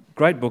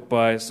great book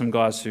by some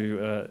guys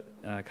who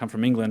come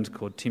from England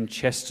called Tim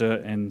Chester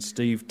and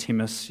Steve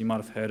Timmis. You might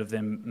have heard of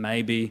them,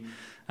 maybe.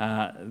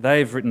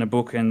 They've written a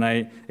book, and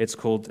it's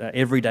called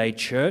Everyday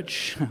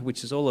Church,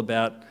 which is all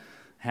about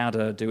how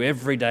to do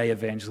everyday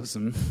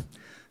evangelism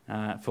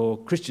for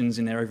Christians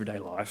in their everyday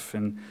life.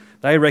 And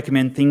they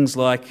recommend things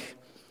like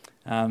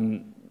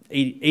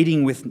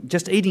eating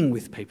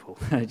with people,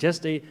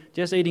 just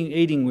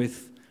eating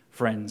with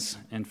friends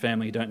and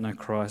family who don't know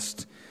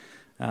Christ.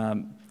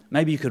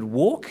 Maybe you could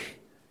walk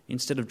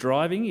instead of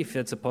driving, if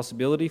that's a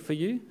possibility for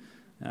you,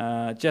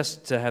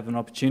 just to have an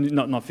opportunity.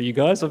 Not for you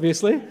guys,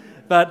 obviously,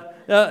 but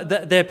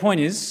their point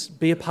is,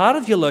 be a part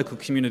of your local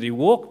community.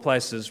 Walk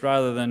places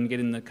rather than get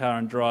in the car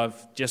and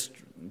drive just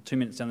 2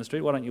 minutes down the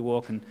street. Why don't you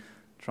walk and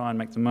try and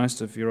make the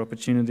most of your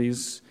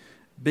opportunities?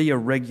 Be a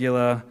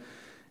regular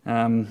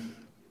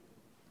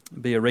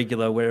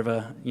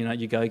wherever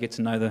you go. Get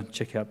to know the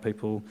checkout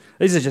people.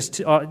 These are just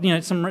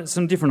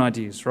some different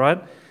ideas,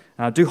 right?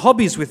 Do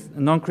hobbies with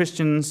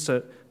non-Christians.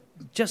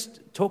 Just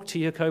talk to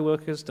your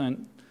co-workers.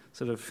 Don't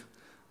sort of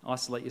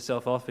isolate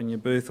yourself off in your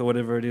booth or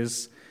whatever it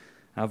is.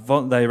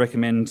 They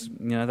recommend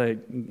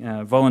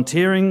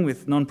volunteering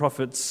with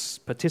non-profits,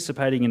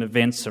 participating in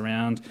events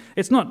around.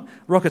 It's not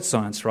rocket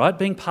science, right?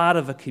 Being part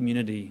of a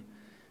community,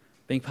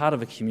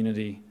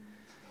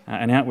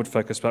 an outward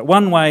focus. But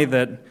one way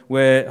that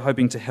we're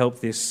hoping to help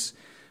this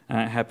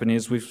happen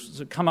is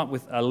we've come up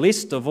with a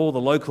list of all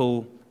the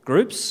local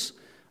groups.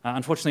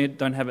 Unfortunately, I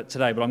don't have it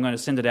today, but I'm going to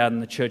send it out in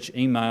the church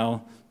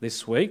email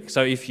this week.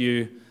 So if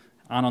you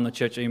aren't on the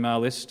church email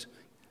list,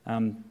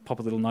 pop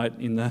a little note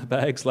in the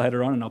bags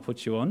later on and I'll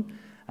put you on.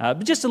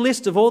 But just a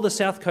list of all the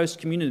South Coast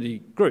community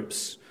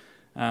groups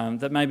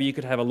that maybe you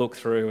could have a look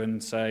through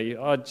and say,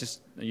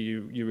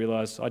 you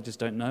realise I just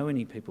don't know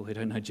any people who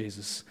don't know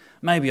Jesus.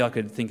 Maybe I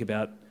could think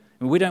about,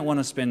 we don't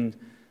want to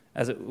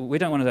as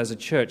a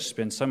church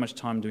spend so much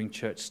time doing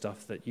church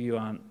stuff that you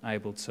aren't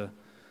able to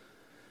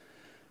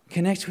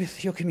connect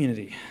with your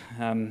community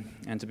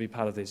and to be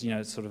part of this.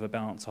 It's sort of a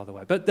balance either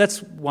way. But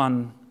that's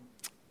one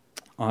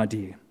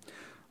idea.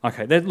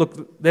 Okay,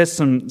 there's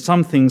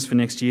some things for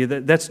next year.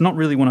 That's not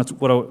really what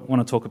I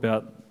want to talk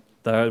about,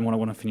 though, and what I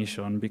want to finish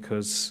on,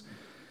 because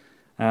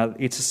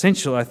it's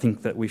essential, I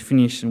think, that we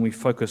finish and we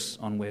focus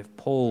on where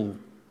Paul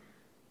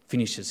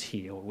finishes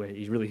here, or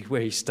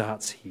where he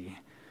starts here.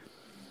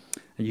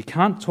 And you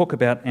can't talk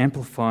about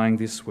amplifying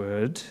this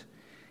word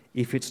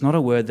if it's not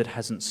a word that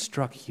hasn't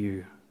struck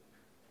you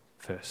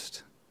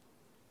first.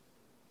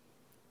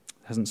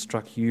 It hasn't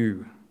struck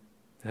you.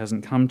 It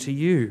hasn't come to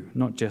you,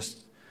 not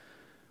just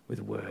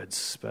with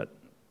words, but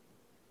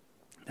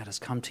that has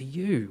come to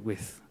you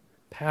with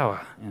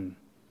power and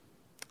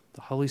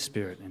the Holy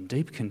Spirit and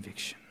deep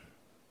conviction.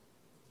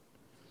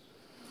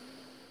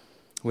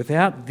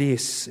 Without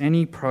this,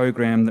 any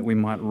program that we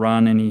might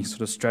run, any sort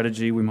of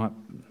strategy we might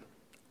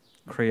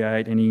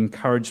create, any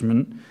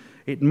encouragement,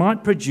 it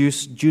might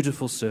produce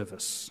dutiful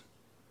service.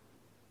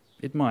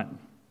 It might.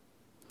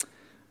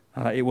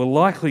 It will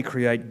likely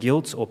create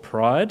guilt or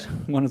pride,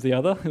 one or the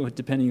other,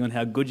 depending on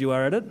how good you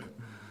are at it.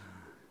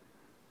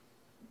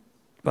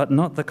 But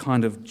not the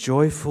kind of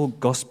joyful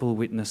gospel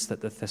witness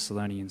that the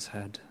Thessalonians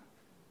had.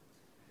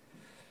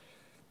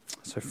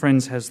 So,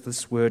 friends, has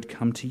this word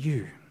come to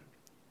you?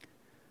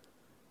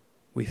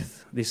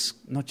 with this,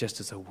 not just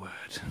as a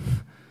word,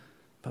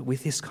 but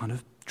with this kind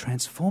of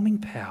transforming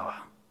power.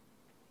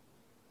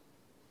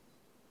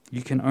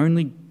 You can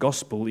only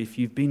gospel if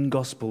you've been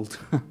gospelled.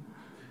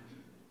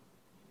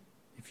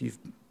 If you've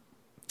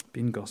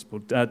been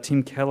gospelled.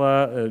 Tim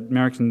Keller, an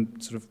American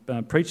sort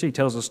of preacher, he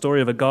tells a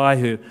story of a guy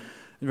a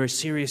very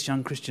serious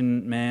young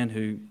Christian man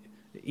who,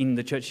 in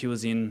the church he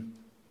was in,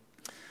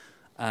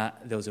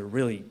 there was a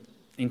really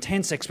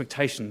intense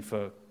expectation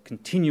for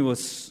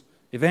continuous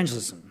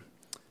evangelism.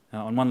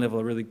 On one level,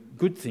 a really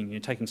good thing,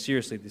 taking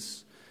seriously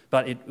this.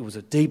 But it was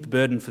a deep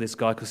burden for this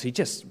guy because he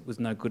just was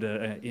no good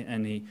at it,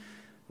 and he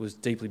was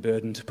deeply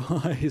burdened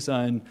by his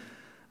own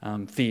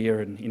fear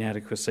and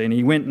inadequacy. And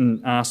he went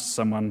and asked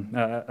someone,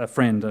 a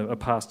friend, a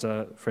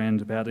pastor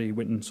friend about it. He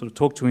went and sort of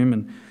talked to him,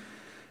 and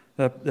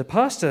the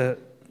pastor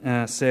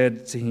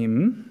said to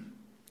him,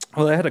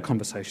 well, they had a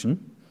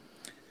conversation.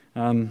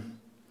 And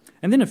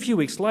then a few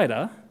weeks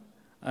later,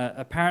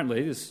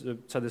 apparently,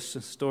 this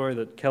story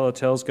that Keller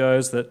tells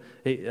goes that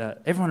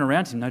everyone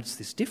around him noticed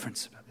this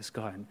difference about this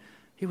guy, and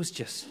he was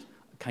just,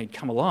 he'd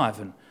come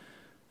alive,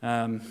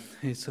 and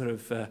he's sort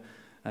of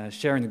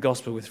sharing the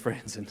gospel with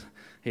friends, and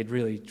he'd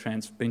really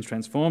been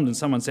transformed. And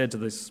someone said to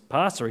this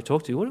pastor he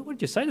talked to, what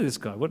did you say to this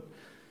guy?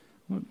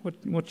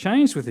 What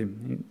changed with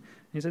him?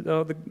 He said,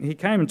 he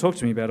came and talked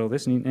to me about all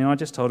this, and I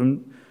just told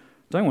him,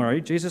 don't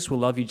worry, Jesus will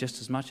love you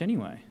just as much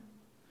anyway.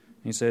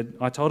 He said,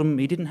 I told him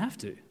he didn't have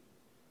to.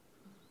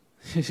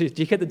 Do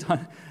you get the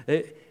time?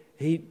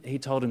 He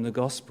told him the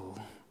gospel.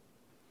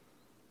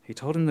 He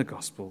told him the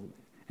gospel.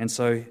 And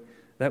so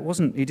that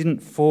wasn't, he didn't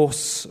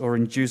force or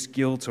induce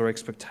guilt or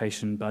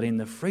expectation, but in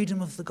the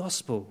freedom of the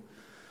gospel,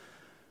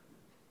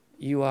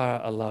 you are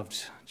a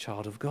loved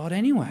child of God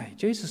anyway.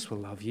 Jesus will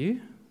love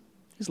you.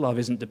 His love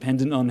isn't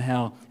dependent on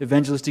how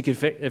evangelistic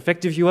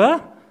effective you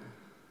are.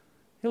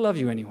 He'll love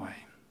you anyway.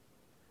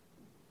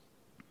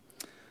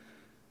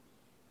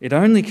 It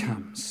only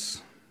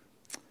comes,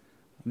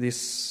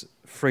 this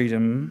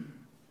freedom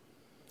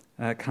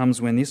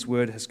comes when this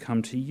word has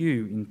come to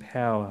you in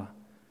power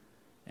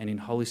and in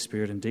Holy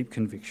Spirit and deep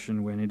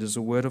conviction, when it is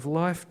a word of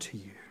life to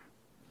you.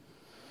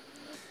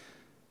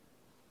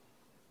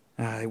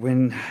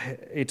 When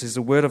it is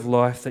a word of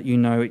life that you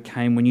know it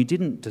came when you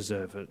didn't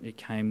deserve it, it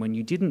came when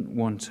you didn't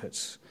want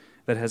it,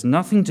 that has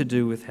nothing to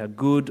do with how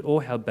good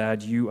or how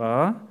bad you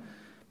are,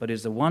 but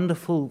is a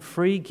wonderful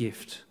free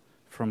gift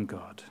from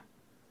God.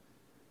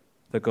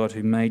 The God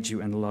who made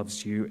you and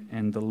loves you,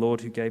 and the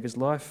Lord who gave his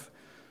life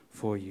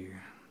for you.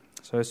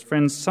 So, as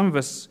friends, some of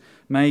us,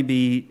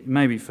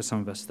 maybe for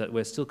some of us, that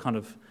we're still kind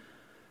of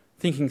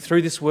thinking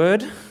through this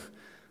word,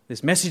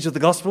 this message of the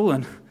gospel,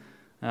 and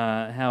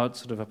how it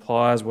sort of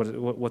applies,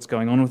 what's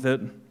going on with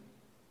it.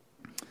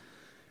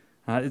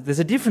 There's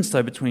a difference,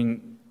 though,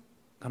 between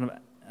kind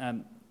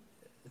of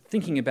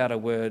thinking about a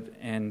word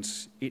and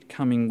it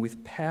coming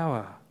with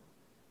power.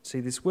 See,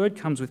 this word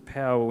comes with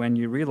power when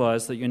you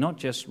realise that you're not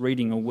just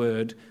reading a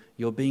word,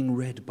 you're being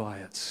read by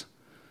it.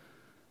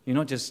 You're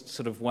not just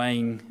sort of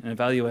weighing and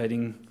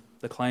evaluating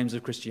the claims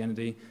of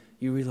Christianity.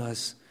 You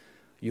realise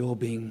you're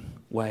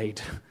being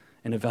weighed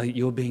and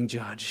you're being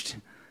judged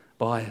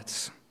by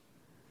it.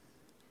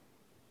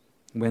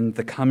 When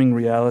the coming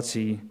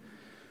reality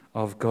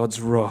of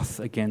God's wrath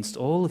against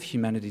all of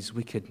humanity's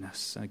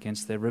wickedness,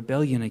 against their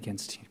rebellion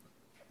against him,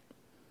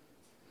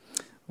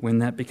 when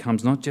that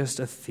becomes not just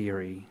a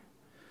theory,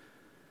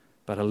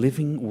 but a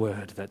living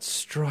word that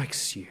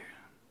strikes you.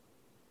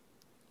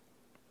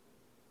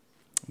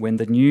 When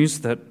the news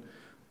that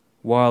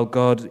while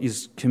God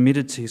is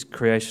committed to his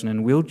creation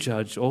and will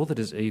judge all that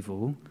is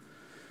evil,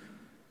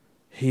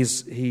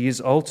 his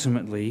is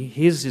ultimately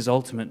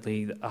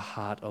a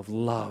heart of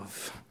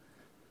love,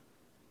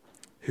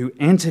 who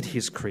entered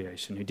his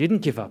creation, who didn't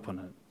give up on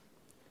it,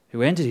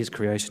 who entered his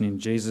creation in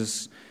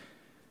Jesus,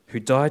 who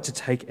died to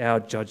take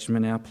our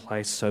judgment, our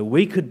place, so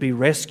we could be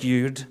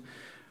rescued.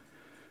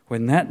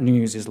 When that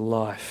news is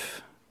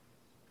life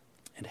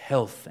and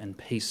health and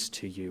peace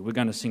to you. We're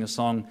going to sing a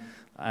song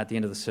at the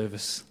end of the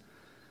service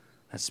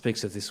that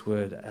speaks of this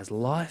word as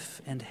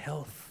life and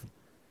health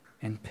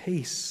and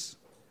peace.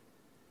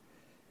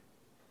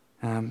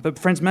 But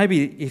friends,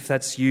 maybe if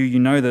that's you, you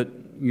know that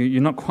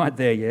you're not quite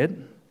there yet.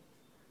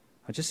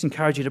 I just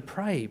encourage you to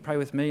pray. Pray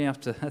with me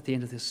at the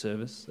end of this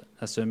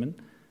sermon,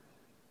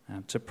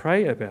 to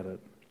pray about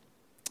it.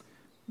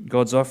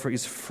 God's offer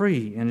is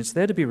free and it's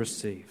there to be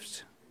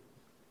received.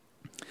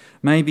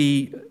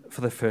 Maybe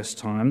for the first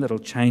time that'll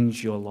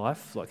change your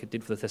life like it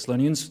did for the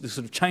Thessalonians,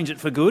 sort of change it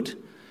for good.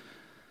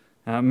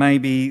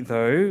 Maybe,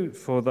 though,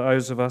 for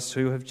those of us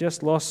who have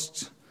just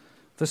lost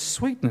the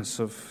sweetness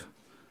of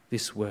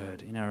this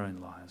word in our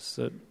own lives,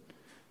 that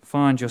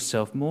find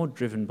yourself more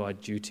driven by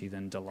duty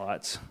than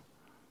delight.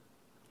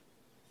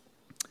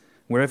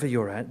 Wherever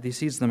you're at,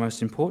 this is the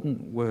most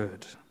important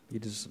word.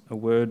 It is a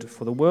word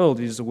for the world.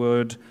 It is a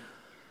word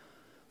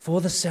for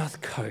the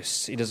South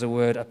Coast. It is a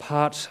word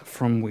apart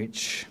from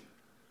which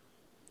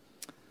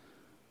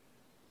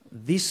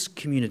this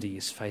community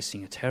is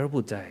facing a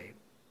terrible day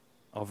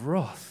of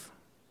wrath.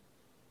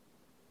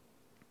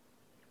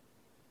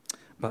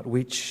 but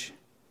which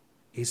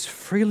is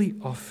freely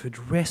offered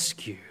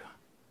rescue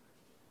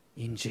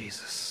in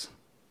Jesus.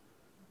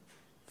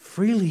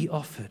 Freely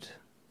offered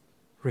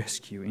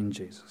rescue in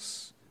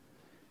Jesus.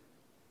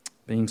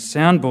 Being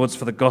soundboards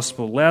for the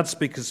gospel,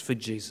 loudspeakers for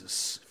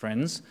Jesus,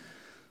 friends,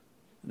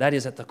 that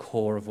is at the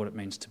core of what it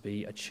means to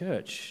be a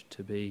church,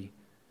 to be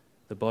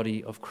the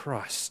body of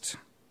Christ.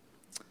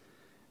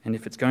 And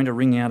if it's going to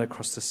ring out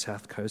across the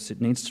South Coast,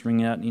 it needs to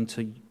ring out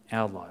into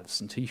our lives,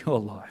 into your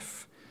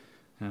life.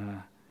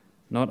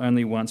 Not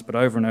only once, but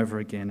over and over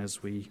again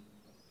as we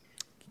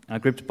are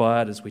gripped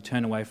by it, as we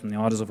turn away from the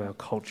idols of our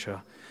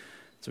culture,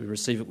 so we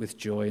receive it with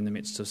joy in the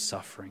midst of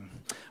suffering.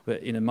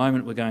 In a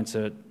moment, we're going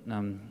to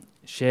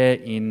share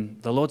in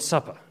the Lord's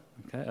Supper,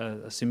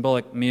 okay? A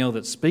symbolic meal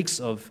that speaks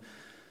of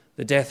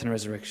the death and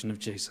resurrection of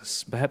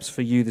Jesus. Perhaps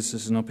for you, this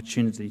is an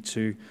opportunity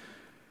to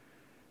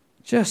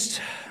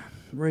just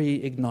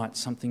reignite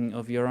something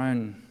of your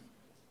own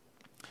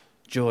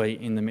joy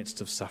in the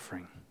midst of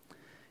suffering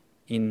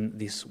in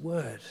this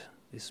word,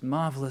 this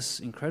marvellous,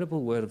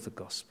 incredible word of the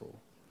gospel.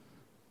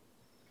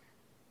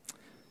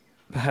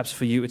 Perhaps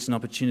for you it's an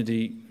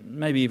opportunity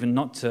maybe even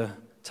not to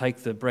take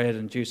the bread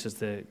and juice as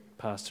they're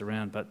passed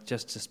around, but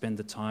just to spend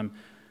the time,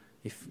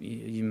 if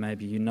you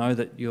know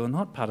that you're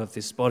not part of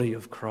this body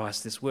of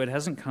Christ, this word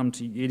hasn't come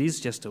to you, it is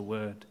just a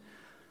word.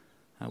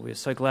 We're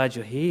so glad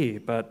you're here,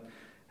 but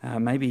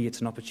maybe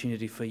it's an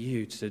opportunity for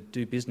you to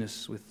do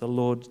business with the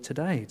Lord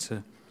today,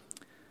 to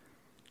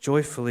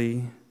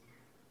joyfully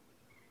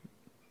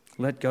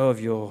let go of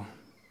your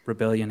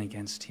rebellion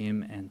against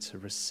him and to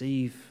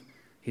receive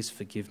his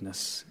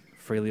forgiveness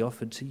freely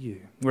offered to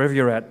you. Wherever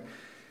you're at,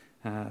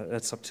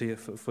 that's up to you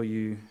for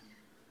you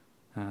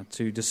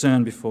to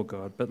discern before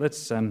God. But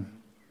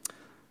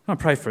I'll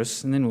pray for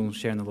us and then we'll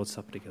share in the Lord's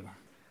Supper together.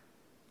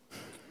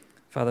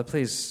 Father,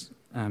 please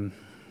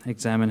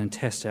examine and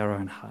test our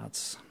own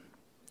hearts.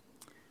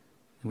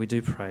 And we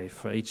do pray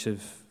for each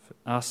of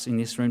us in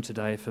this room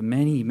today, for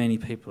many, many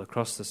people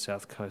across the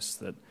South Coast,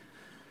 that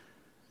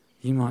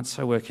you might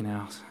so work in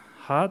our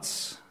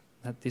hearts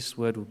that this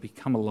word will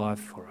become alive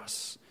for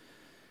us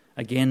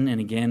again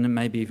and again, and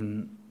maybe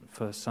even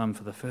for some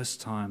for the first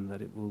time,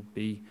 that it will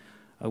be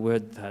a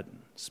word that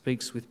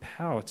speaks with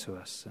power to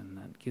us and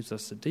that gives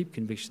us a deep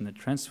conviction that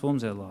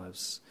transforms our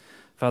lives.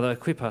 Father,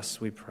 equip us,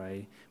 we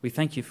pray. We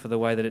thank you for the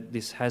way that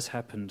this has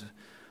happened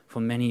for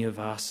many of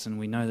us, and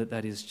we know that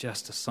that is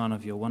just a sign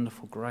of your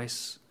wonderful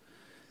grace.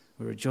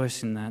 We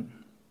rejoice in that.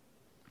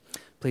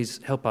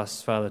 Please help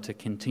us, Father, to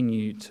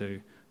continue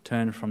to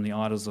turn from the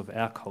idols of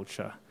our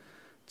culture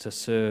to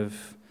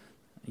serve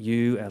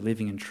you, our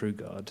living and true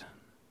God.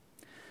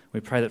 We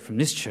pray that from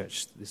this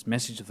church, this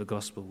message of the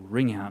gospel will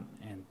ring out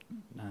and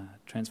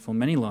transform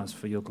many lives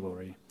for your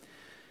glory.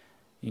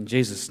 In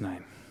Jesus'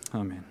 name,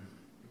 amen.